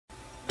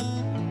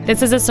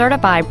This is a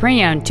certified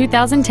pre-owned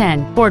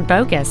 2010 Ford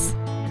Focus.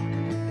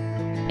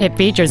 It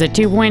features a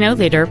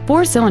 2.0-liter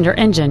four-cylinder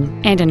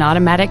engine and an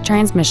automatic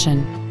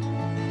transmission.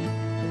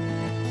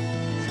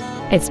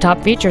 Its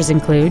top features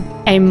include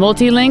a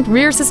multi-link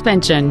rear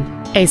suspension,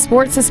 a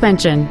sport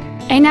suspension,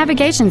 a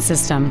navigation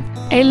system,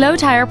 a low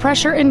tire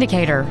pressure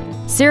indicator,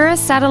 Sirius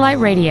satellite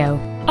radio,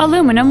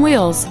 aluminum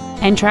wheels,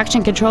 and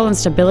traction control and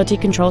stability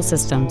control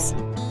systems.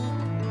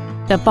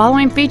 The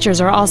following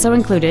features are also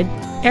included: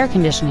 air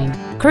conditioning,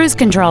 cruise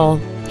control,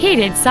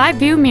 heated side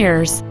view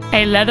mirrors,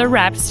 a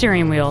leather-wrapped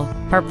steering wheel,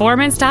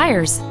 performance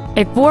tires,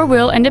 a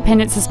four-wheel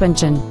independent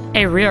suspension,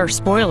 a rear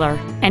spoiler,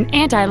 an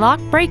anti-lock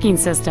braking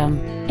system,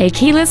 a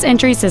keyless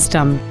entry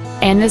system,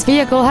 and this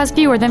vehicle has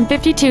fewer than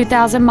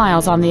 52,000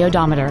 miles on the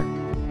odometer.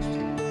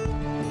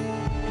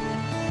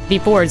 The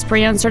Ford's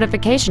pre-owned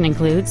certification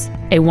includes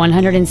a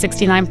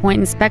 169-point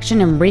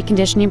inspection and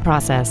reconditioning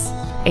process,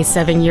 a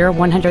 7-year,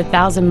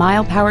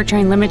 100,000-mile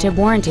powertrain limited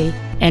warranty,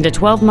 and a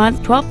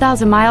 12-month,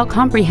 12,000-mile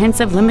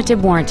comprehensive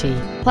limited warranty,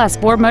 plus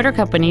Ford Motor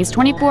Company's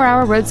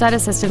 24-hour roadside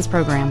assistance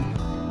program.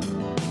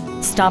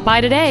 Stop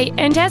by today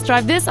and test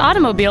drive this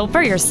automobile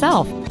for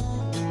yourself.